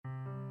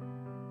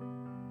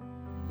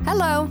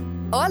Hello,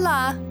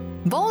 hola,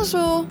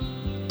 bonjour,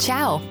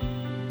 ciao.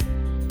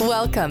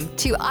 Welcome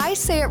to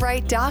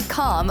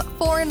ISayItRight.com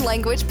Foreign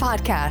Language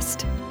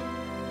Podcast.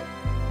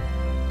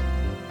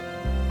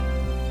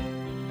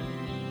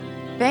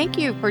 Thank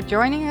you for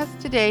joining us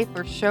today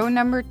for show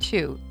number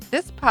 2.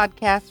 This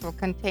podcast will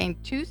contain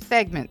 2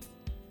 segments,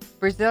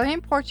 Brazilian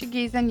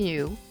Portuguese and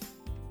You,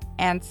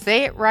 and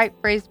Say It Right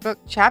Phrasebook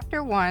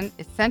Chapter 1,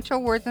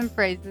 Essential Words and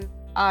Phrases,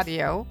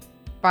 audio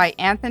by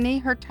Anthony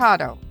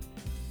Hurtado.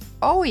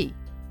 Oi,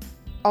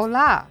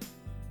 hola,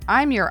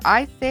 I'm your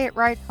I Say It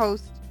Right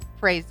host,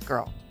 Phrase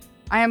Girl.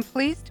 I am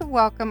pleased to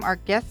welcome our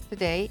guest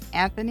today,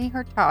 Anthony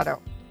Hurtado.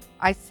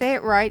 I Say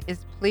It Right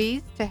is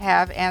pleased to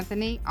have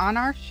Anthony on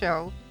our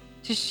show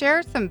to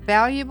share some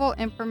valuable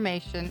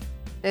information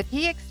that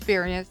he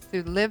experienced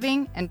through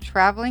living and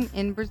traveling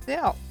in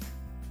Brazil.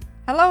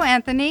 Hello,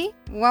 Anthony.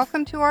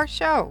 Welcome to our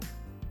show.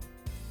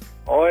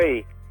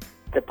 Oi,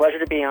 it's a pleasure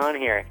to be on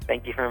here.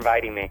 Thank you for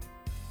inviting me.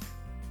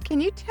 Can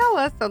you tell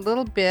us a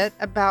little bit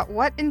about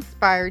what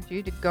inspired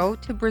you to go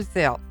to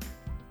Brazil?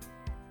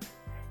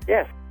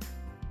 Yes.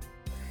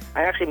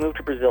 I actually moved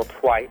to Brazil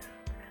twice.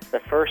 The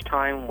first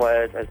time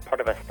was as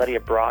part of a study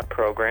abroad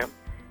program,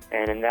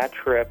 and in that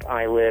trip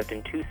I lived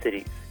in 2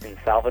 cities, in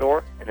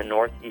Salvador, in the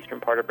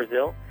northeastern part of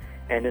Brazil,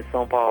 and in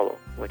Sao Paulo,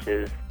 which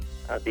is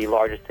the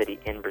largest city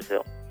in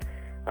Brazil.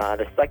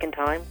 The second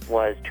time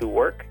was to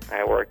work.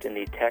 I worked in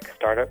the tech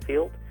startup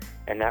field,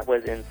 and that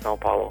was in Sao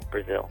Paulo,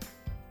 Brazil.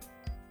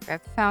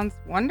 That sounds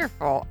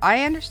wonderful.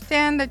 I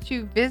understand that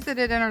you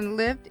visited and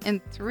lived in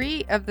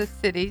 3 of the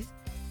cities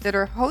that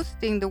are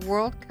hosting the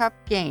World Cup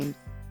games.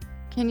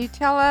 Can you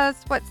tell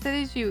us what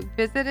cities you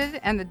visited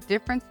and the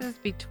differences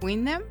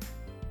between them?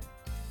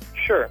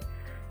 Sure.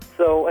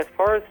 So as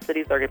far as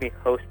cities that are going to be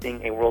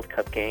hosting a World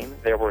Cup game,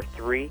 there were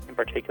 3 in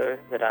particular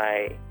that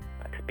I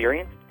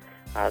experienced.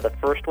 The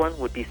first one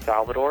would be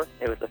Salvador.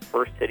 It was the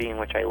first city in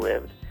which I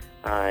lived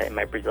in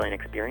my Brazilian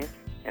experience,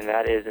 and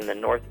that is in the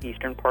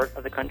northeastern part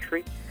of the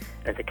country.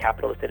 And it's the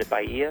capital, the state of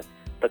Bahia.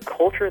 The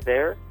culture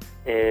there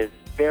is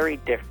very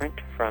different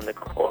from the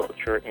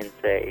culture in,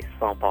 say,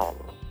 Sao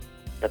Paulo.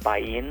 The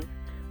Bahians,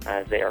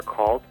 as they are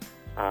called,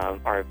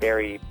 are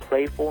very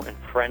playful and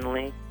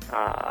friendly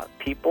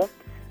people.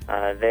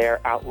 Their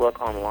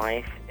outlook on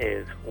life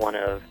is one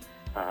of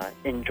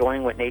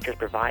enjoying what nature's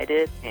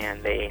provided,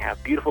 and they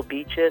have beautiful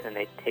beaches, and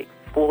they take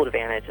full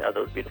advantage of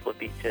those beautiful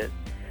beaches.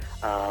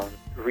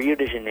 Rio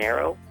de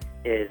Janeiro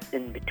is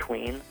in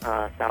between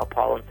Sao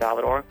Paulo and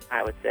Salvador,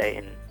 I would say,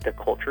 in the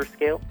culture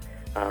scale.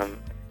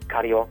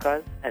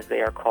 Cariocas, as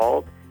they are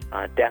called,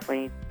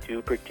 definitely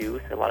do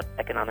produce a lot of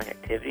economic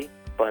activity,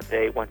 but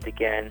they, once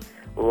again,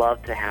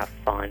 love to have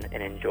fun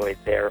and enjoy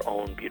their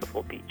own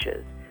beautiful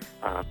beaches.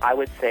 I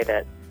would say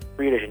that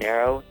Rio de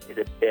Janeiro is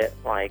a bit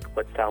like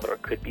what Salvador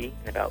could be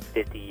in about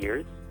 50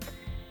 years.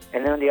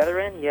 And then on the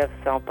other end, you have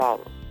Sao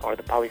Paulo, or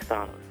the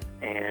Paulistanos,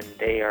 and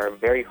they are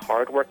very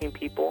hardworking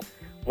people,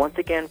 once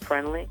again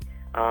friendly,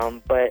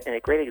 but a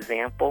great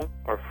example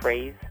or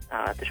phrase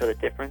to show the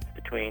difference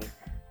between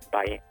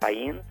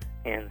Bahians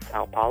and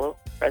Sao Paulo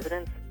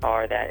residents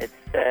are that it's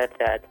said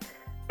that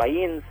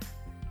Bahians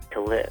to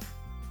live,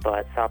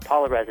 but Sao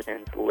Paulo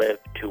residents live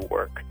to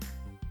work.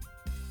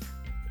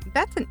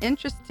 That's an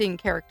interesting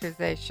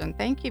characterization.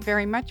 Thank you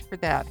very much for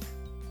that.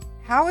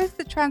 How is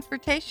the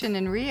transportation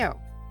in Rio?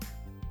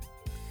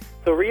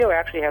 So Rio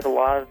actually has a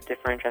lot of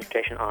different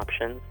transportation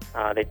options.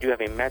 They do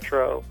have a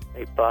metro,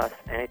 a bus,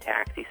 and a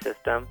taxi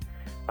system.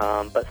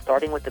 But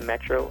starting with the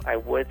metro, I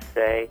would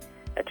say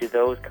that to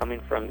those coming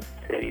from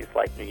cities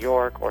like New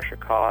York or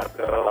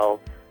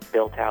Chicago,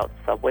 built-out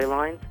subway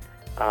lines,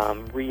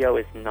 Rio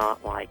is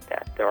not like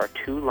that. There are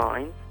 2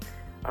 lines,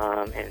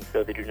 and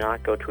so they do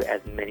not go to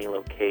as many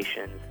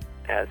locations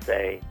as,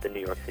 say, the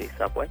New York City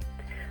subway.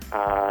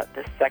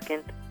 The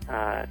second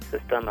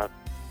system of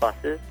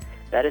buses,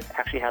 that is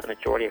actually how the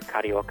majority of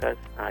Cariocas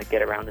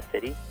get around the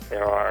city.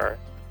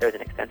 There's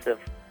an extensive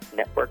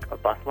network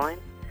of bus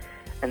lines.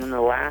 And then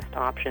the last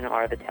option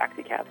are the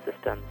taxi cab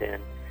systems.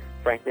 And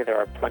frankly, there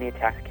are plenty of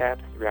taxi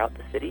cabs throughout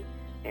the city.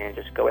 And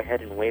just go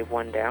ahead and wave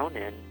one down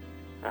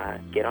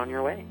and get on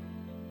your way.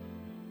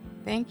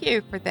 Thank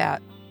you for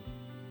that.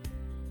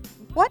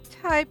 What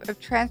type of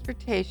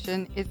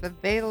transportation is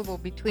available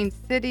between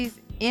cities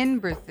in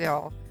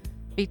Brazil,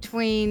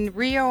 between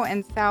Rio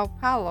and Sao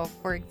Paulo,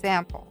 for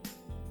example?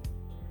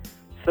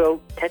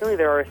 So technically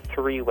there are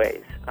 3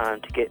 ways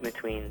to get in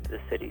between the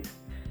cities.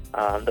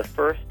 The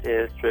first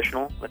is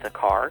traditional with a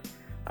car.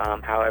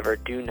 However,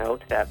 do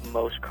note that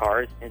most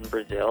cars in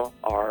Brazil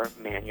are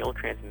manual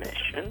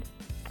transmission.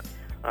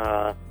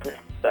 The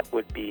second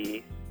would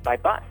be by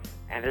bus.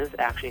 And this is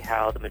actually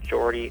how the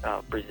majority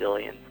of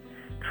Brazilians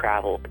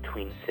travel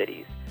between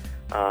cities.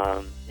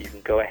 You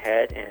can go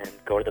ahead and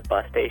go to the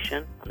bus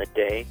station on the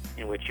day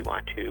in which you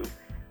want to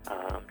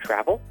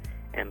travel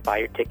and buy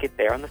your ticket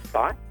there on the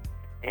spot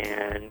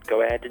and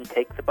go ahead and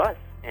take the bus.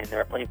 And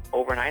there are plenty of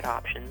overnight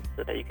options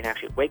so that you can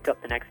actually wake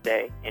up the next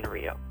day in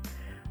Rio.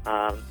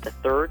 The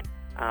third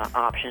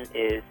option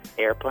is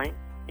airplane.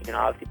 You can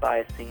obviously buy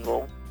a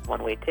single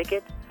one-way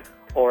ticket,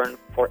 Or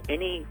for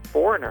any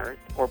foreigners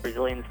or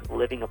Brazilians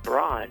living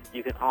abroad,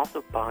 you can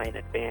also buy in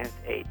advance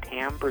a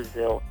TAM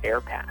Brazil Air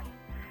Pass.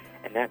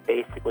 And that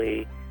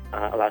basically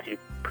allows you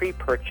to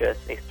pre-purchase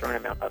a certain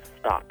amount of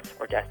stops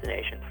or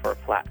destinations for a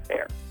flat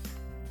fare.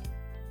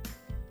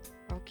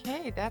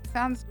 Okay, that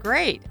sounds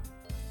great.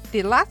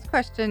 The last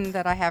question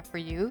that I have for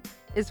you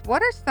is,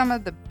 what are some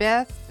of the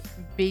best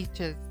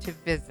beaches to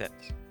visit?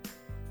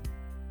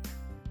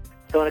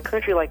 So in a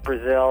country like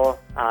Brazil,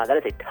 that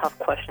is a tough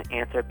question to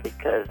answer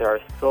because there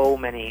are so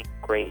many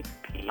great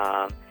beaches.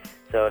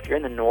 So if you're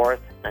in the north,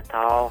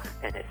 Natal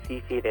and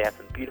Recife, they have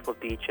some beautiful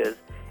beaches.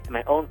 In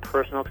my own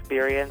personal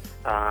experience,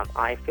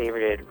 I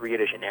favorited Rio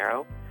de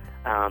Janeiro.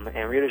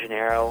 And Rio de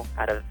Janeiro,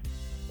 out of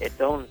its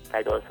own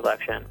fabulous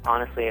selection,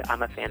 honestly,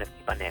 I'm a fan of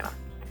Ipanema.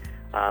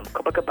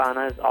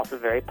 Copacabana is also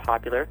very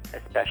popular,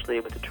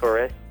 especially with the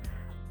tourists.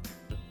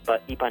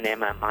 But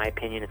Ipanema, in my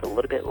opinion, is a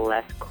little bit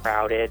less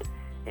crowded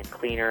and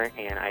cleaner,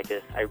 and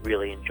I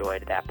really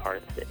enjoyed that part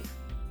of the city.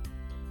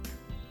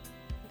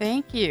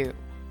 Thank you.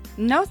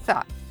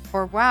 Nosa,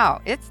 or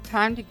wow, it's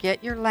time to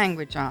get your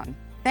language on.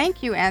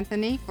 Thank you,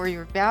 Anthony, for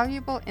your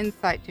valuable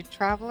insight to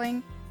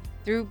traveling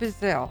through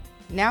Brazil.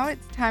 Now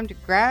it's time to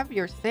grab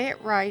your Say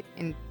It Right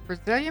in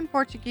Brazilian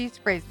Portuguese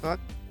phrasebook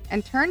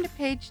and turn to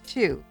page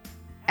 2.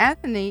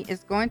 Anthony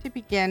is going to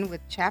begin with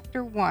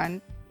Chapter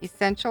 1,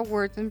 Essential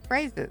Words and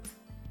Phrases.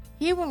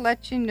 He will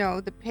let you know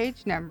the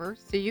page number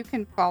so you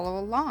can follow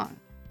along.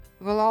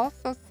 We'll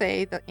also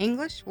say the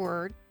English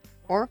word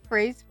or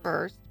phrase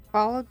first,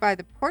 followed by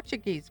the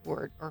Portuguese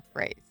word or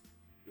phrase.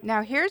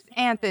 Now here's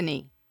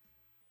Anthony.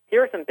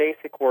 Here are some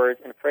basic words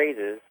and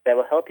phrases that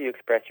will help you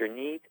express your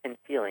needs and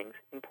feelings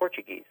in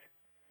Portuguese.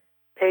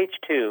 Page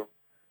 2,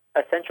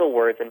 Essential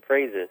Words and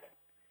Phrases.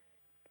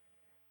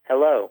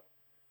 Hello,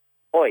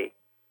 oi,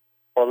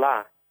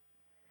 olá.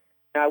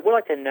 Now I would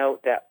like to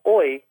note that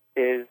oi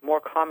is more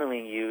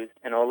commonly used,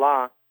 and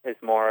hola is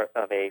more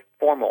of a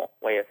formal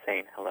way of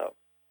saying hello.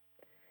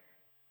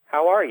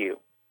 How are you?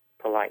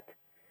 Polite.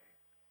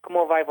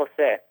 Como vai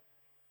você?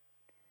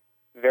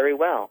 Very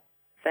well,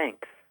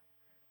 thanks.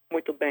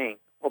 Muito bem,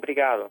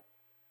 obrigado.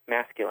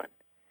 Masculine.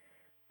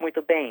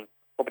 Muito bem,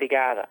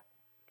 obrigada.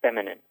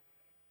 Feminine.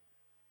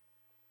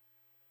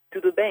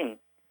 Tudo bem?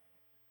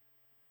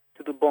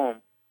 Tudo bom?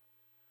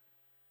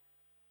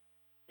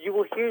 You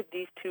will hear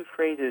these two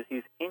phrases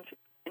used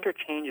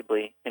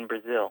interchangeably in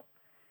Brazil.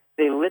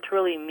 They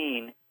literally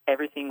mean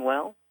everything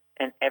well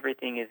and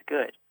everything is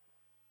good.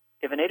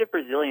 If a native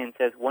Brazilian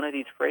says one of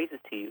these phrases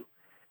to you,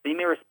 then you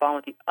may respond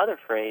with the other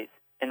phrase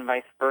and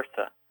vice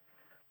versa.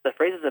 The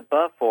phrases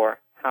above for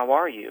how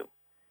are you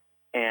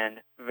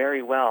and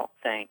very well,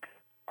 thanks,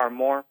 are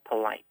more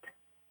polite.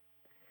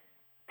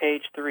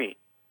 Page 3.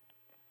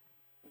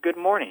 Good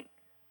morning.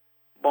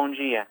 Bom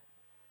dia.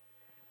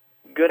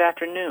 Good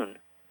afternoon.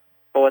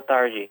 Boa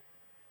tarde.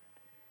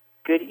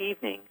 Good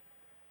evening.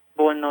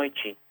 Boa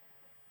noite.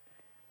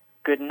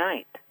 Good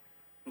night.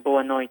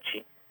 Boa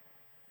noite.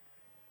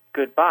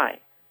 Goodbye.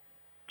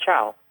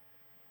 Ciao.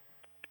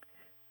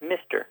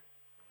 Mr.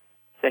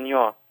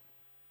 Senor.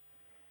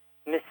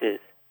 Mrs.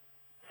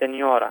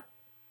 Senora.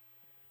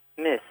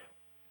 Miss.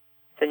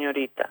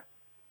 Senorita.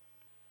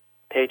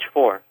 Page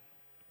 4.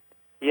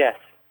 Yes.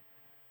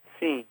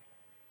 Sim.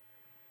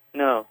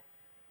 No.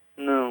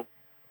 No.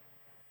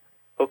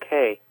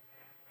 Okay.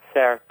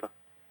 Certo.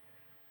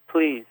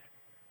 Please.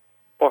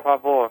 Por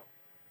favor.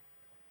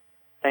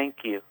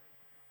 Thank you.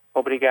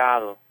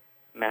 Obrigado.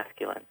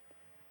 Masculine.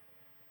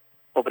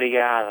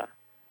 Obrigada.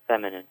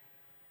 Feminine.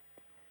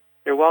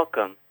 You're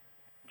welcome.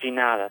 De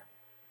nada.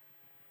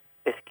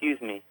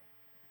 Excuse me.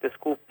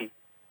 Desculpe.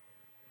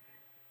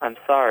 I'm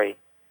sorry.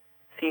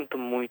 Sinto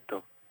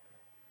muito.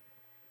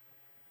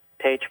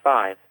 Page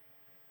 5.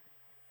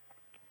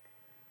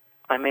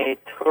 I'm a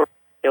tourist.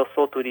 Eu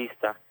sou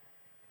turista.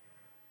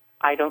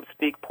 I don't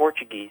speak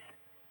Portuguese.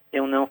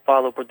 Eu não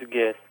falo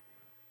português.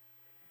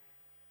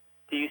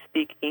 Do you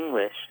speak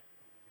English?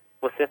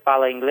 Você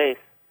fala inglês?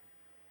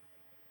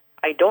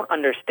 I don't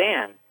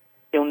understand.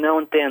 Eu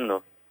não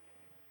entendo.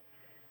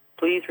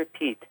 Please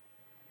repeat.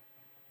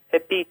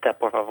 Repita,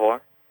 por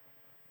favor.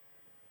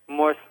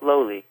 More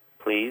slowly,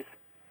 please.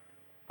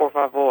 Por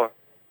favor,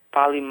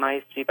 fale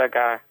mais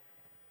devagar.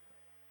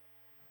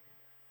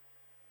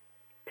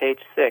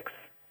 Page 6.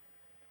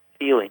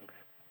 Feelings.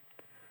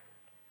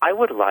 I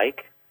would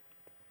like.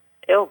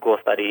 Eu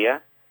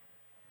gostaria.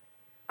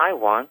 I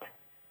want.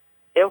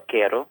 Eu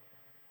quero.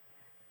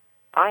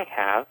 I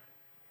have.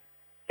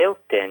 Eu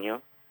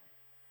tenho.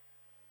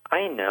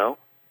 I know.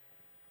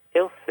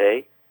 Eu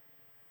sei.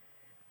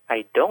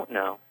 I don't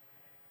know.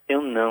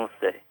 Eu não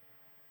sei.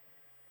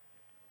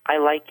 I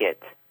like it.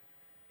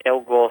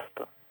 Eu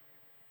gosto.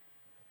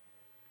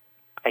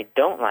 I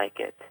don't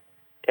like it.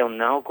 Eu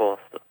não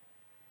gosto.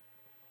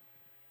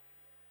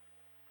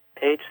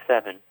 Page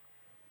 7.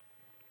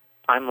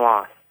 I'm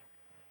lost.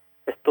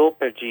 Estou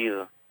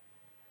perdido.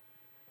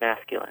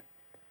 Masculine.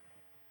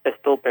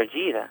 Estou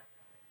perdida.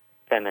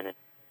 Feminine.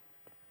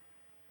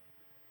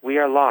 We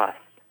are lost.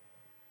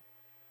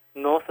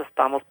 Nós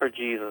estamos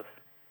perdidos.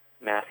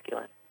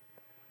 Masculine.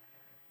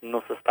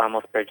 Nos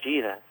estamos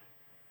perdidas,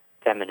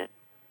 feminine.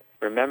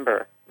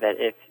 Remember that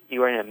if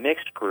you are in a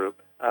mixed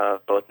group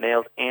of both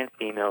males and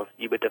females,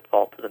 you would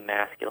default to the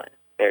masculine,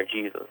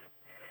 perdidos.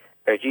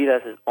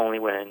 Perdidas is only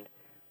when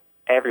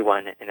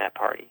everyone in that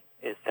party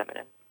is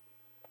feminine.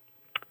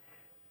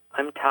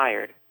 I'm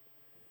tired.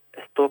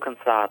 Estou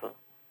cansado,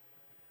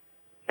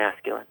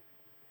 masculine.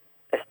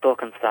 Estou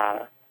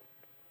cansada,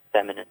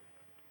 feminine.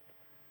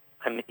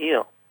 I'm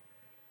ill.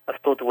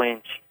 Estou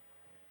doente.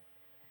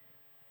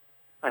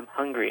 I'm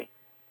hungry.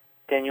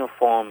 Tenho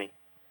fome.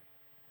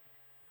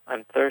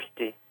 I'm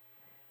thirsty.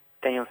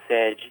 Tenho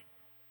sede.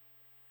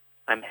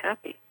 I'm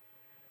happy.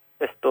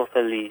 Estou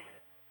feliz.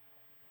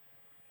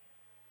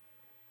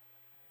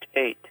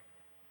 8.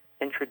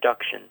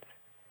 Introductions.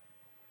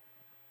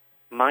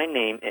 My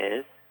name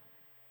is.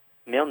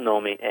 Meu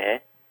nome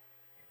é.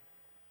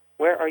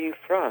 Where are you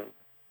from?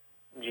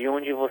 De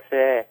onde você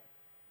é?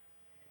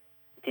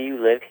 Do you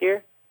live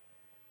here?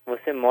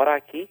 Você mora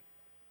aqui?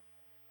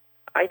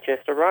 I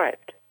just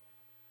arrived.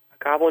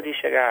 Acabo de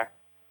chegar.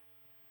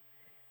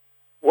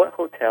 What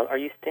hotel are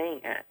you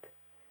staying at?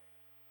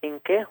 Em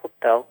que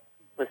hotel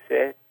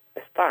você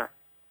está?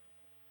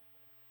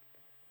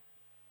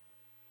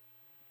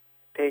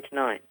 Page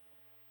 9.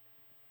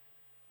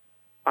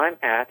 I'm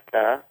at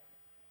the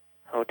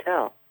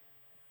hotel.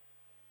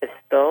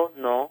 Estou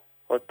no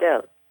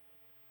hotel.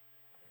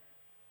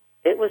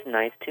 It was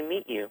nice to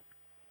meet you.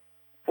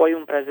 Foi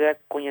prazer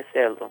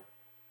conhecê-lo.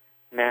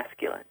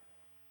 Masculine.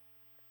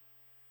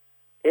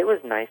 It was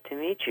nice to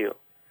meet you.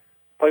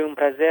 Foi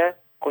prazer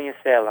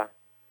conhecê-la.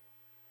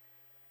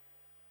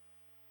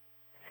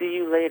 See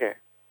you later.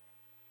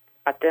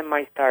 Até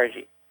mais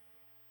tarde.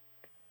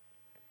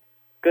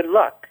 Good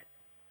luck.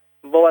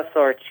 Boa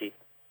sorte.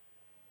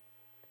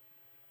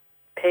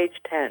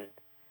 Page 10.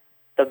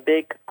 The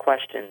big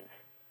questions.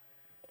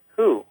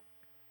 Who?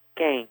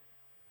 Quem?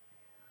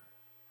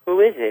 Who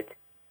is it?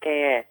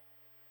 Quem é?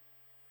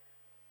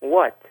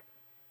 What?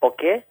 O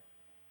quê?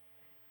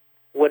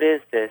 What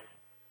is this?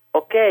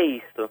 O que é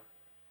isto?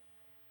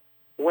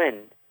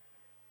 When?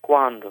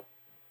 Quando?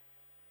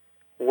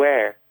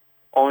 Where?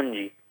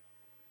 Onde?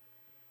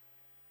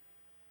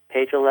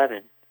 Page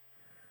 11.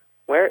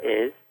 Where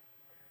is?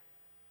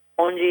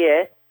 Onde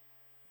é?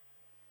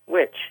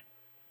 Which?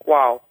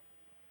 Qual?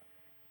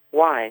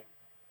 Why?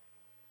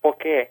 Por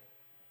quê?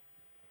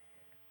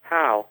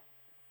 How?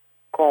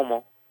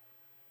 Como?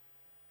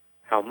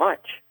 How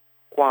much?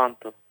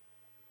 Quanto?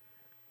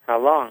 How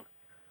long?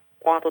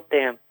 Quanto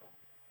tempo?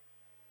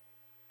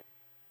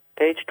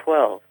 Page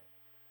 12.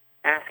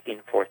 Asking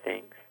for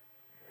things.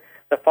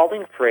 The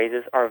following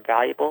phrases are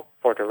valuable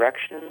for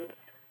directions,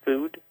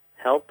 food,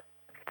 help,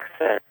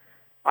 etc.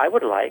 I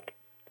would like.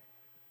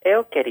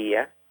 Eu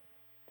queria.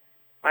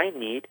 I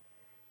need.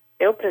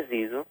 Eu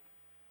preciso.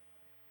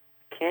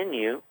 Can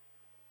you?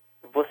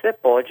 Você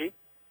pode.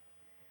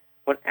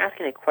 When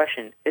asking a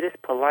question, it is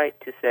polite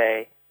to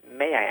say,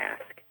 may I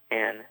ask,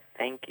 and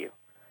thank you.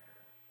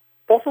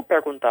 Posso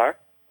perguntar?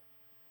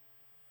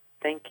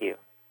 Thank you.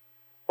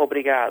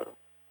 Obrigado,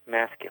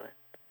 masculine.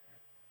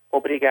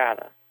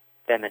 Obrigada,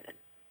 feminine.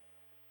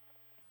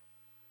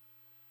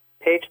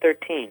 Page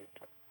 13,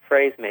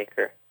 phrase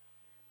maker.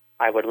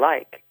 I would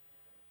like.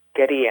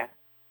 Queria.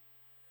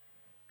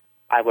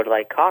 I would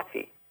like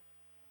coffee.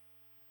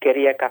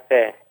 Queria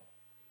café.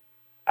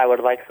 I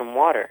would like some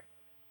water.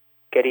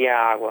 Queria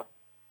agua.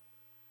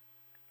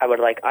 I would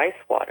like ice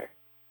water.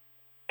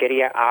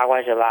 Queria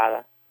agua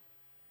gelada.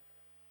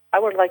 I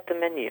would like the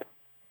menu.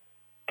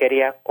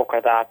 Queria o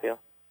cardápio.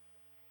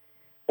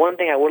 One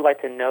thing I would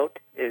like to note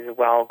is,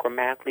 while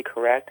grammatically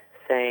correct,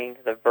 saying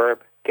the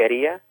verb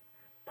queria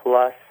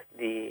plus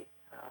the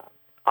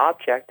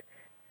object,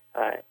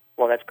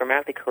 while that's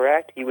grammatically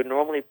correct, you would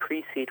normally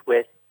precede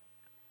with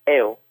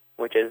eu,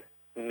 which is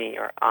me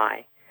or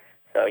I.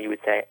 So you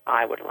would say,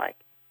 I would like,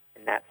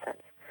 in that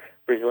sense.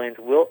 Brazilians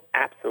will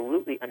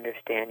absolutely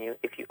understand you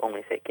if you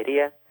only say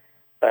queria,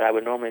 but I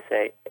would normally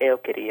say eu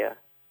queria,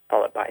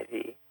 followed by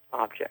the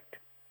object.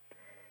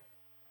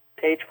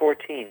 Page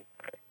 14,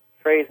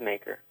 phrase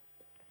maker.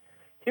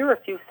 Here are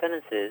a few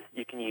sentences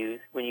you can use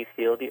when you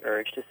feel the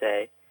urge to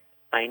say,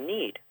 I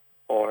need,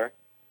 or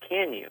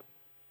can you?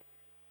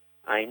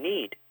 I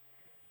need.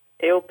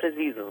 Eu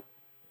preciso.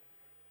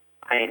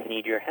 I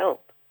need your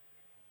help.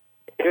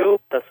 Eu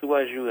da sua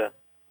ajuda.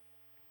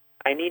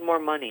 I need more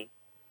money.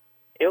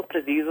 Eu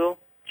preciso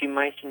de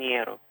mais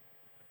dinheiro.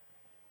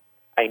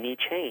 I need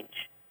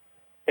change.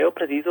 Eu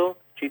preciso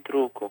de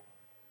truco.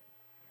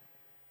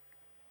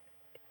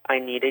 I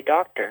need a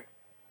doctor.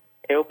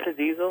 Eu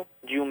preciso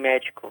de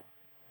médico.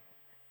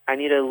 I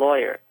need a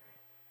lawyer.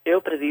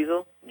 Eu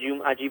preciso de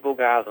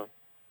advogado.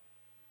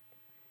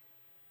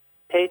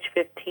 Page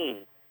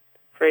 15,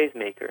 phrase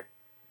maker.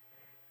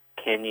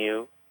 Can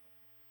you?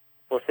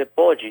 Você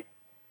pode?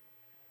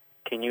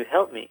 Can you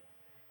help me?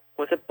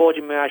 Você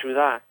pode me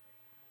ajudar?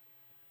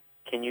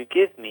 Can you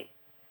give me?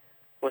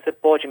 Você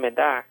pode me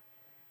dar?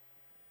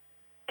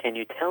 Can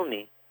you tell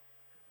me?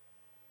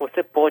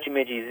 Você pode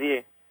me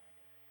dizer?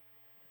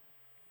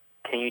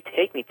 Can you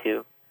take me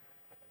to?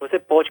 Você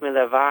pode Pode me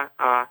levar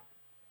a...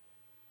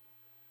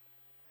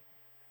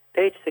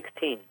 Page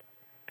 16.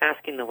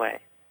 Asking the way.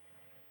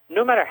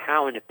 No matter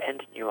how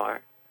independent you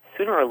are,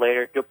 sooner or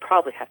later you'll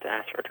probably have to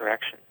ask for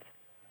directions.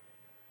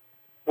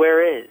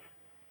 Where is?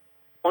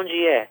 Onde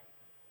é?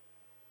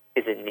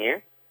 Is it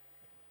near?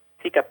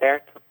 Fica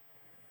perto.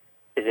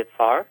 Is it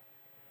far?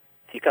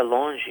 Fica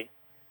longe.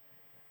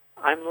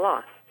 I'm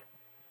lost.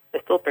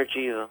 Estou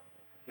perdido.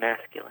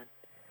 Masculine.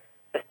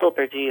 Estou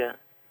perdida.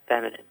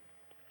 Feminine.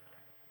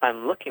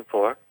 I'm looking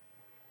for.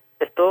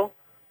 Estou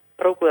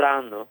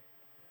procurando.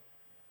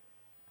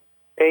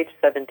 Page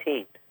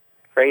 17.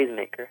 Phrase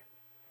maker.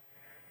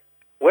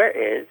 Where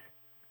is?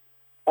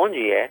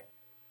 Onde é?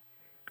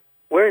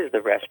 Where is the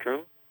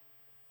restroom?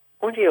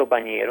 Onde é o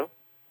banheiro?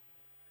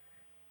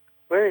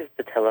 Where is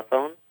the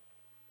telephone?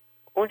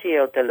 Onde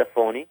é o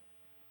telefone?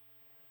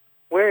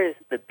 Where is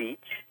the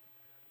beach?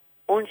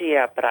 Onde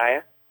é a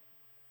praia?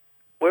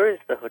 Where is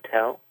the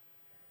hotel?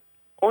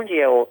 Onde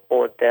é o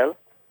hotel?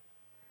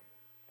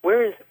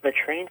 Where is the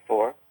train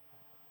for?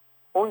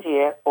 Onde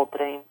é o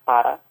trem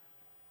para?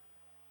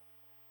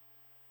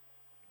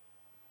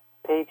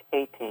 Page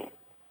 18.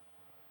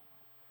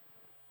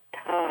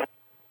 Time.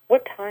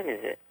 What time is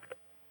it?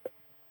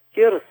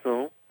 Que horas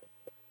são?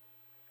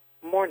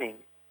 Morning.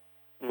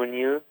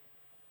 Manhã.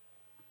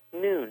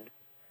 Noon.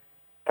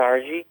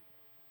 Tarde.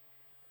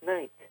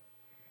 Night.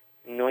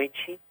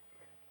 Noite.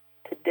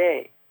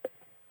 Today.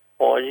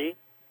 Hoje.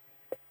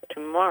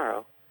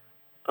 Tomorrow.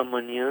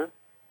 Amanhã.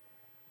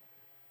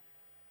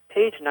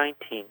 Page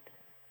 19.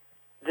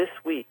 This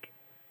week.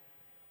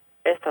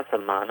 Esta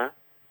semana.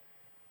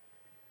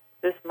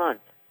 This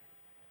month.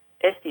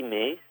 Este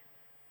mês.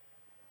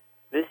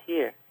 This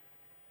year.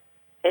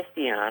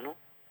 Este ano.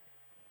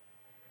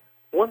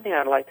 One thing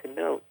I'd like to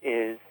note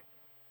is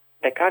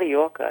that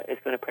Carioca is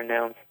going to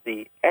pronounce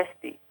the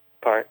este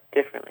part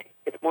differently.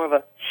 It's more of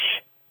a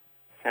sh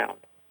sound.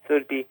 So it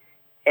would be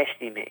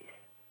este mês.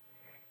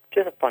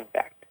 Just a fun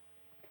fact.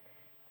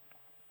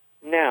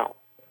 Now.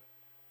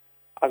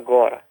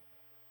 Agora.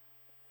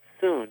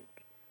 Soon.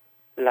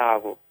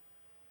 Logo.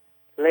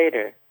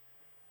 Later.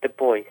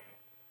 Depois.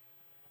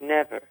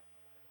 Never.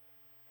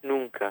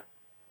 Nunca.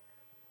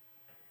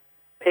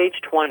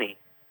 Page 20.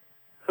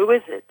 Who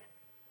is it?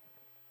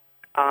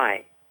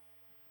 I.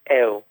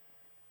 Eu.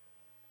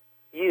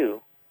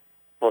 You.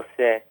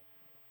 Você.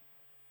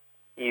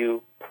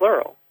 You,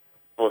 plural.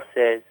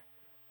 Vocês.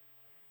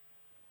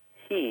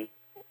 He.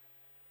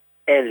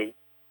 Ele.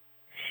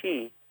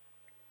 She.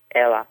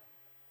 Ela.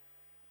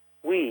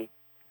 We.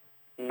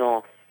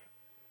 Nós.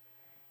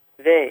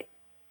 They.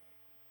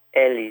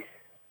 Eles.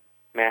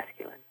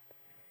 Masculine.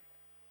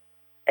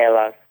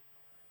 Elas.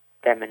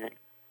 Feminine.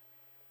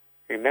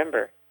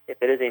 Remember, if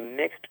it is a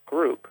mixed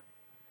group,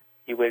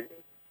 you would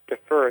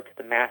defer to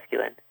the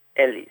masculine,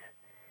 eles.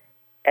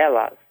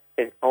 Elas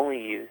is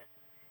only used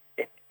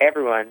if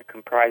everyone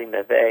comprising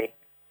the they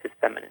is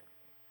feminine.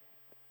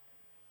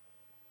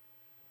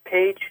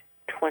 Page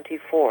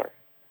 24.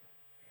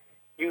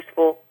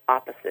 Useful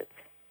opposites.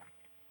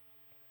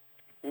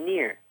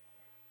 Near,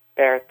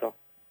 perto.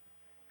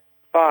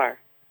 Far,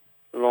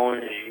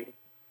 longe.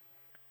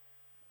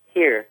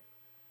 Here,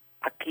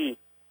 aqui.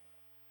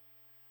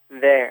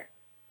 There,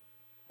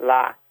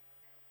 lá.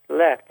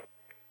 Left,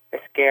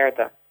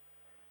 esquerda.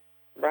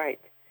 Right,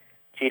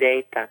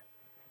 direita.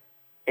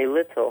 A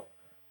little,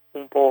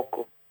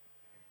 pouco.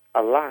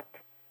 A lot,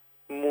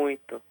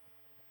 muito.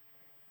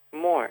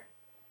 More,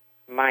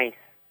 mais.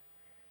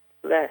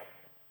 Less,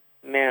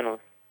 menos.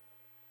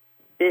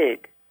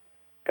 Big,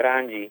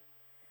 grande.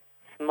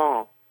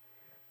 Small,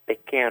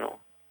 pequeno,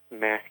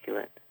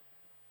 masculine.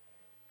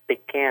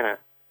 Pequena,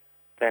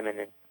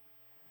 feminine.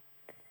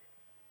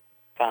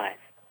 5.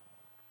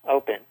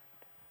 Open.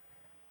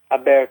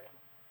 Aberto,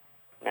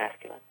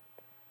 masculine.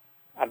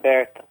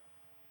 Aberto,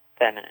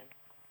 feminine.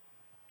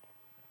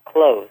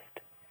 Closed.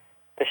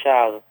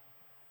 Fechado,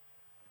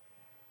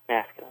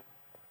 masculine.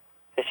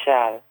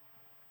 Fechado,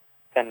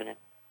 feminine.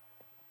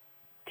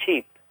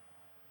 Cheap.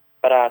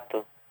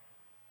 Barato,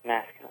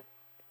 masculine.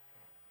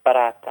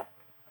 Barata,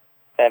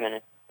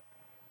 feminine.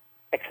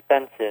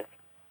 Expensive.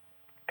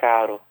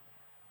 Caro,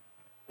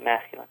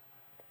 masculine.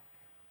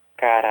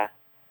 Cara,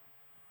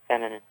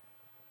 feminine.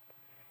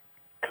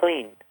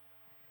 Clean.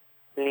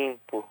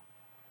 Limpo,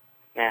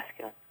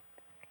 masculine.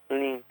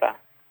 Limpa,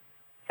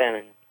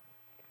 feminine.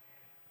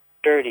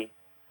 Dirty.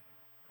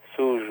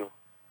 Sujo,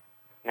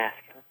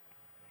 masculine.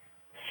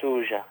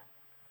 Suja,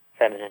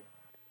 feminine.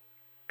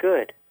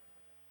 Good.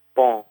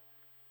 Bom,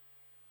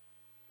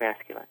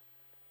 masculine.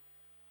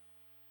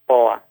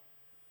 Boa,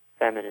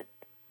 feminine.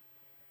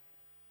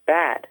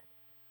 Bad.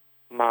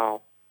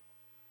 Mal,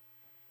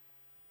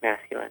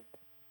 masculine.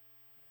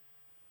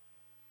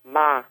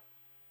 Má,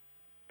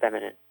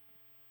 feminine.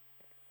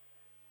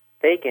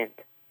 Vacant,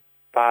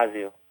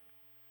 vazio,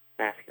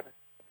 masculine.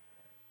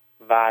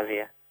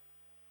 Vazia,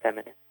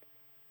 feminine.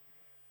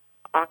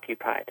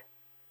 Occupied,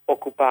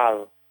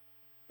 ocupado,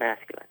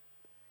 masculine.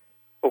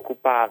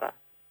 Ocupada,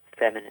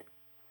 feminine.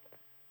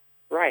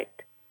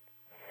 Right,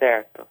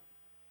 certo,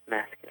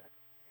 masculine.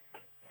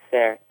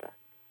 Certa,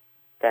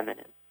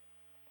 feminine.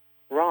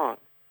 Wrong.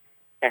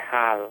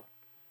 Errado,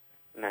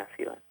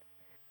 masculine.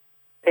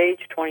 Page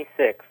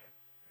 26.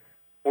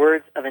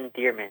 Words of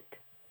endearment.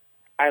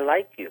 I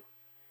like you.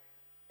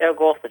 Eu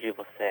gosto de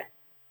você.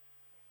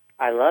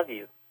 I love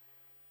you.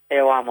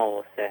 Eu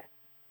amo você.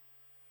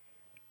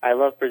 I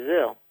love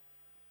Brazil.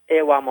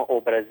 Eu amo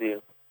o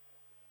Brasil.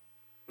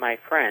 My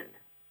friend,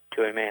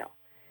 to a male.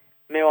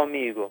 Meu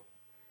amigo.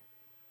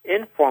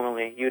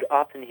 Informally, you'd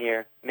often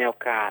hear meu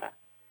cara.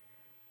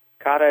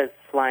 Cara is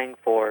slang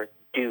for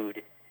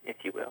dude, if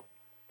you will.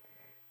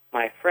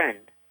 My friend,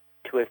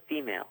 to a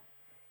female.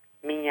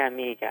 Minha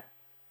amiga.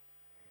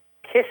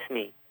 Kiss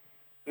me.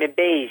 Me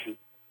beije.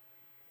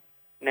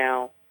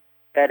 Now,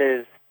 that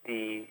is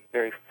the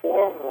very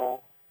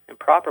formal and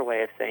proper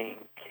way of saying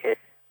kiss,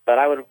 but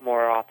I would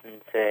more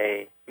often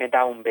say me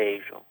dá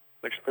beijo,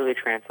 which literally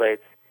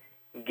translates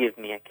give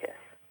me a kiss.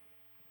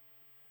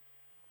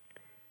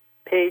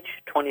 Page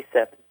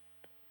 27.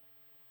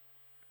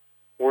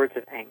 Words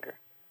of anger.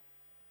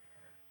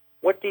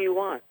 What do you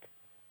want?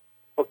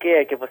 O que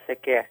é que você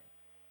quer?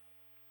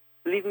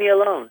 Leave me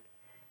alone.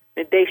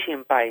 Me deixe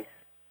em paz.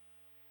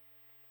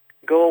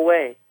 Go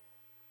away.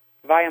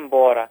 Vai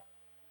embora.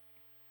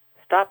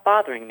 Stop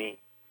bothering me.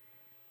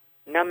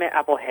 Não me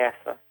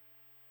aborreça.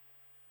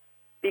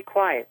 Be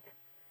quiet.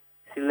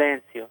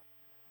 Silêncio.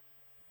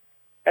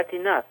 That's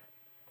enough.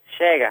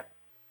 Chega.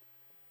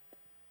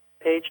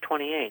 Page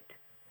 28.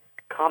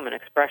 Common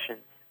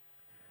expressions.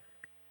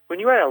 When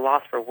you are at a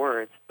loss for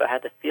words, but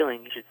had the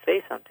feeling you should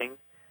say something,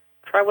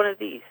 try one of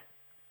these.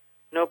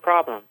 No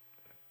problem.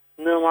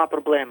 Não há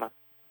problema.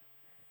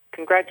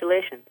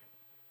 Congratulations.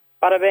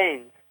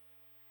 Parabéns.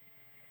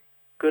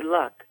 Good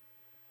luck.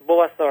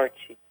 Boa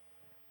sorte.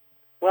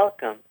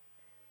 Welcome.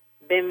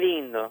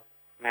 Bem-vindo,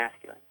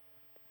 masculine.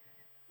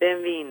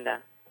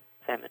 Bem-vinda,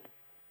 feminine.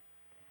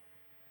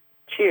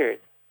 Cheers.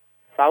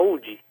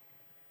 Saúde.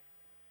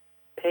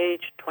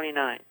 Page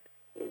 29.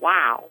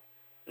 Wow.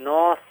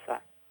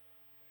 Nossa.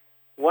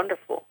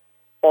 Wonderful.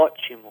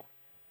 Ótimo.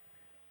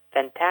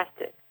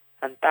 Fantastic.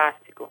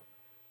 Fantástico.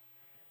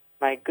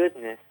 My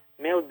goodness.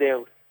 Meu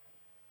Deus.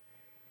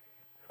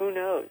 Who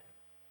knows?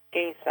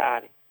 Quem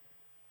sabe?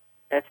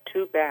 That's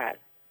too bad.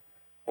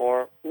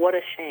 Or what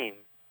a shame.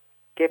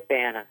 Que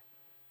pena.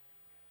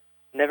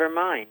 Never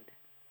mind.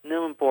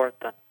 Não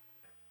importa.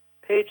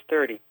 Page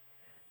 30.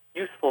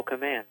 Useful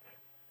commands.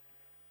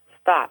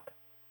 Stop.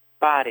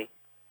 Pare.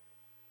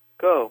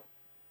 Go.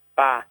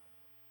 Vá.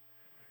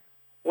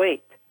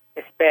 Wait.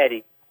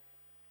 Espere.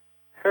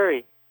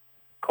 Hurry.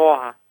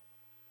 Corra.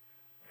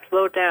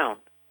 Slow down.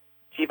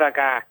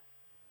 Devagar.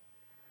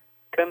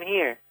 Come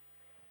here.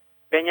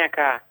 Venha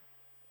cá.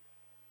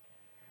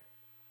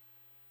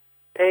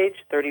 Page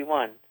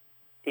 31.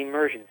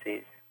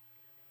 Emergencies.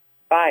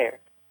 Fire.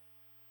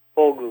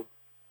 Fogo.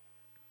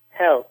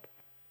 Help.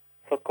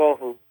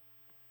 Socorro.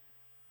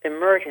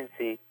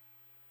 Emergency.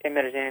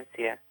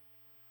 Emergência.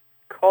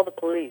 Call the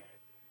police.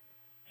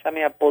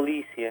 Chame a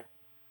polícia.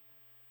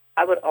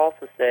 I would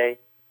also say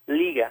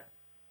liga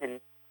in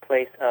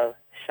place of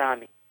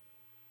chame.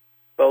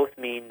 Both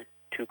mean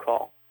to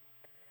call.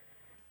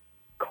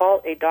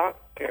 Call a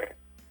doctor.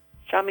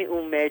 Chame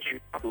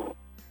médico.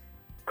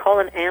 Call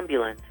an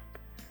ambulance.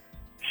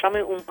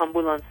 Chame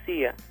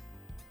ambulancia.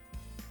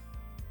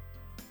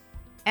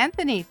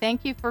 Anthony,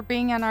 thank you for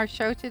being on our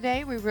show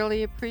today. We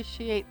really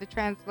appreciate the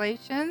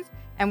translations,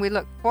 and we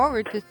look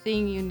forward to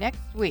seeing you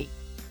next week.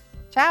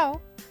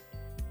 Ciao.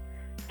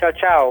 Ciao,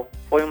 ciao.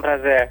 Foi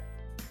prazer.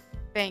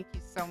 Thank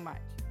you so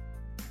much.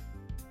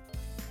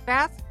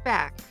 Fast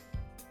fact.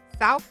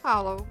 Sao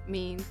Paulo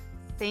means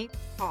St.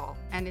 Paul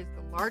and is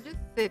the largest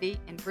city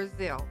in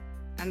Brazil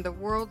and the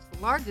world's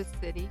largest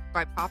city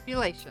by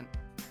population.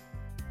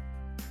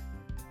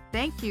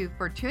 Thank you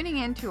for tuning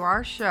in to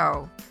our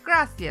show.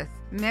 Gracias,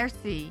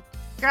 merci,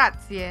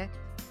 grazie,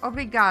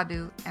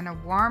 obrigado, and a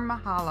warm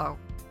mahalo.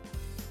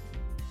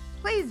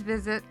 Please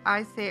visit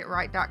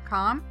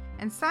ISayItRight.com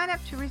and sign up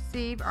to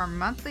receive our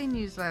monthly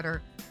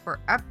newsletter for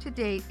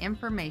up-to-date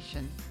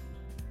information.